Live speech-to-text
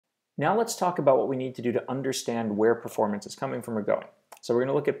Now let's talk about what we need to do to understand where performance is coming from or going. So we're going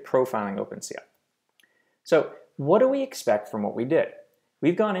to look at profiling OpenCL. So what do we expect from what we did?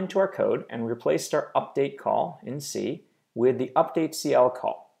 We've gone into our code and replaced our update call in C with the update CL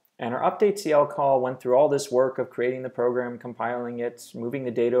call. And our update CL call went through all this work of creating the program, compiling it, moving the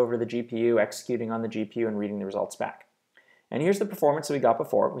data over to the GPU, executing on the GPU, and reading the results back. And here's the performance that we got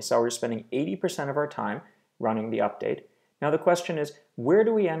before. We saw we were spending 80% of our time running the update. Now the question is, where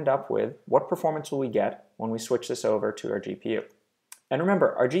do we end up with? What performance will we get when we switch this over to our GPU? And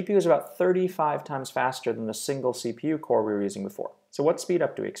remember, our GPU is about 35 times faster than the single CPU core we were using before. So what speed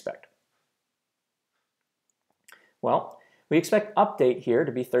up do we expect? Well, we expect update here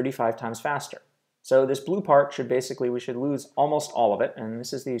to be 35 times faster. So this blue part should basically, we should lose almost all of it, and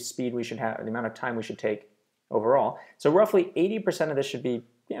this is the speed we should have, the amount of time we should take overall. So roughly 80% of this should be,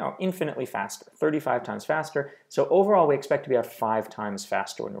 infinitely faster, 35 times faster. So overall, we expect to be about 5 times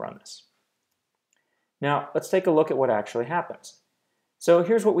faster when we run this. Now, let's take a look at what actually happens. So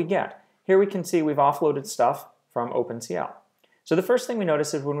here's what we get. Here we can see we've offloaded stuff from OpenCL. So the first thing we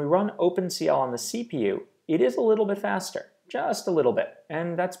notice is when we run OpenCL on the CPU, it is a little bit faster, just a little bit.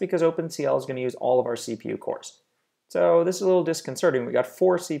 And that's because OpenCL is going to use all of our CPU cores. So this is a little disconcerting. We got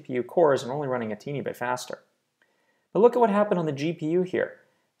 4 CPU cores and only running a teeny bit faster. But look at what happened on the GPU here.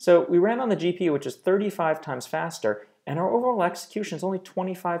 So we ran on the GPU, which is 35 times faster, and our overall execution is only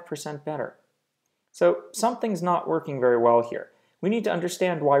 25% better. So something's not working very well here. We need to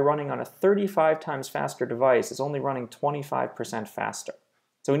understand why running on a 35 times faster device is only running 25% faster.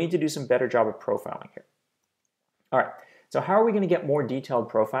 So we need to do some better job of profiling here. All right, so how are we going to get more detailed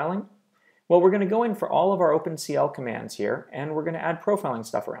profiling? Well, we're going to go in for all of our OpenCL commands here, and we're going to add profiling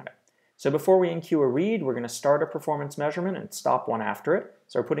stuff around it. So before we enqueue a read, we're going to start a performance measurement and stop one after it.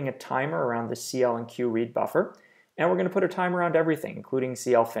 So we're putting a timer around the CL and Q read buffer, and we're going to put a timer around everything, including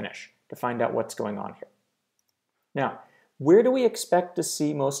CL finish, to find out what's going on here. Now, where do we expect to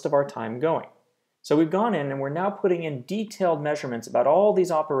see most of our time going? So we've gone in and we're now putting in detailed measurements about all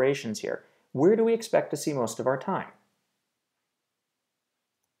these operations here. Where do we expect to see most of our time?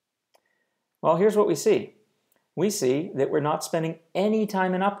 Well, here's what we see. We see that we're not spending any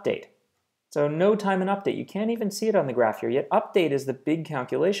time in update. So no time in update. You can't even see it on the graph here, yet update is the big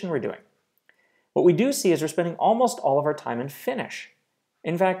calculation we're doing. What we do see is we're spending almost all of our time in finish.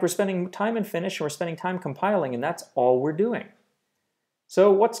 In fact, we're spending time in finish and we're spending time compiling, and that's all we're doing. So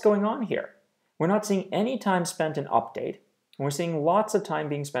what's going on here? We're not seeing any time spent in update, and we're seeing lots of time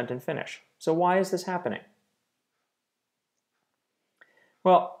being spent in finish. So why is this happening?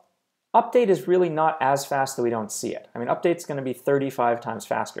 Well, update is really not as fast that we don't see it. I mean, update's going to be 35 times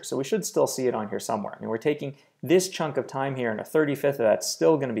faster, so we should still see it on here somewhere. I mean, we're taking this chunk of time here, and a 35th of that's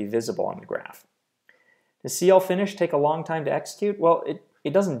still going to be visible on the graph. Does CL finish take a long time to execute? Well,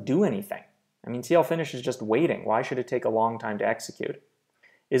 it doesn't do anything. I mean, CL finish is just waiting. Why should it take a long time to execute?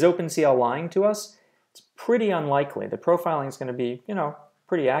 Is OpenCL lying to us? It's pretty unlikely. The profiling is going to be,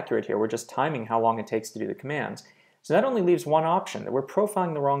 pretty accurate here. We're just timing how long it takes to do the commands. So that only leaves one option, that we're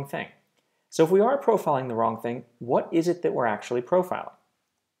profiling the wrong thing. So if we are profiling the wrong thing, what is it that we're actually profiling?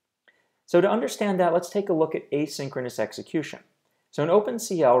 So to understand that, let's take a look at asynchronous execution. So in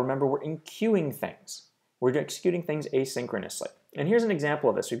OpenCL, remember, we're enqueuing things. We're executing things asynchronously. And here's an example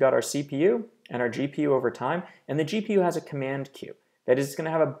of this. We've got our CPU and our GPU over time, and the GPU has a command queue. That is, it's going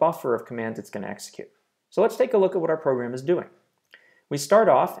to have a buffer of commands it's going to execute. So let's take a look at what our program is doing. We start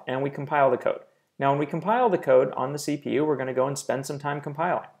off and we compile the code. Now when we compile the code on the CPU, we're going to go and spend some time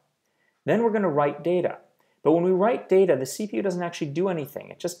compiling. Then we're going to write data. But when we write data, the CPU doesn't actually do anything.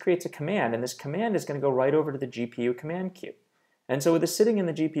 It just creates a command, and this command is going to go right over to the GPU command queue. And so with this sitting in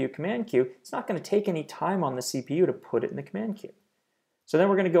the GPU command queue, it's not going to take any time on the CPU to put it in the command queue. So then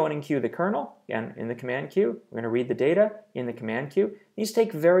we're going to go in and enqueue the kernel, again, in the command queue. We're going to read the data in the command queue. These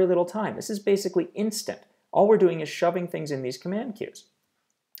take very little time. This is basically instant. All we're doing is shoving things in these command queues.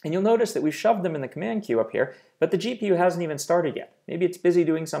 And you'll notice that we've shoved them in the command queue up here, but the GPU hasn't even started yet. Maybe it's busy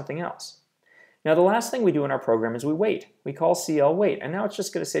doing something else. Now the last thing we do in our program is we wait. We call CL wait, and now it's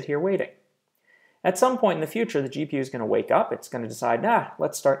just going to sit here waiting. At some point in the future, the GPU is going to wake up. It's going to decide,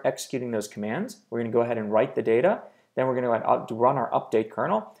 let's start executing those commands. We're going to go ahead and write the data. Then we're going to run our update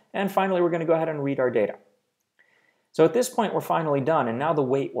kernel. And finally, we're going to go ahead and read our data. So at this point, we're finally done, and now the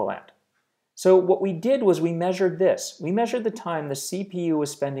wait will end. So what we did was we measured this. We measured the time the CPU was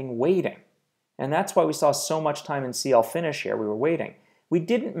spending waiting. And that's why we saw so much time in CL finish here. We were waiting. We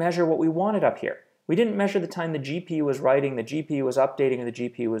didn't measure what we wanted up here. We didn't measure the time the GPU was writing, the GPU was updating, and the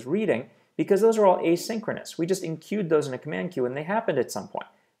GPU was reading, because those are all asynchronous. We just enqueued those in a command queue, and they happened at some point.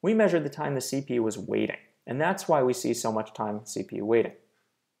 We measured the time the CPU was waiting. And that's why we see so much time CPU waiting.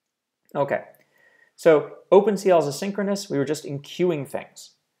 Okay, so OpenCL is asynchronous. We were just enqueuing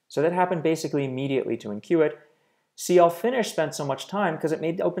things. So that happened basically immediately to enqueue it. CL finish spent so much time because it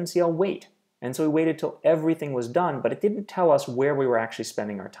made OpenCL wait. And so we waited till everything was done, but it didn't tell us where we were actually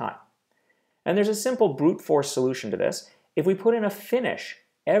spending our time. And there's a simple brute force solution to this. If we put in a finish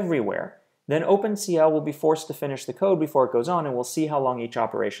everywhere, then OpenCL will be forced to finish the code before it goes on, and we'll see how long each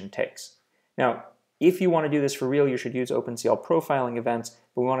operation takes. Now, if you want to do this for real, you should use OpenCL profiling events,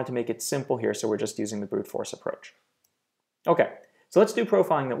 but we wanted to make it simple here, so we're just using the brute force approach. Okay, so let's do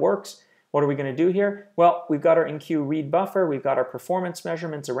profiling that works. What are we going to do here? Well, we've got our enqueue read buffer, we've got our performance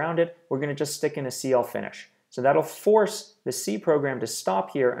measurements around it, we're going to just stick in a CL finish. So that'll force the C program to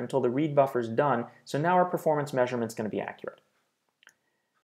stop here until the read buffer is done, so now our performance measurement is going to be accurate.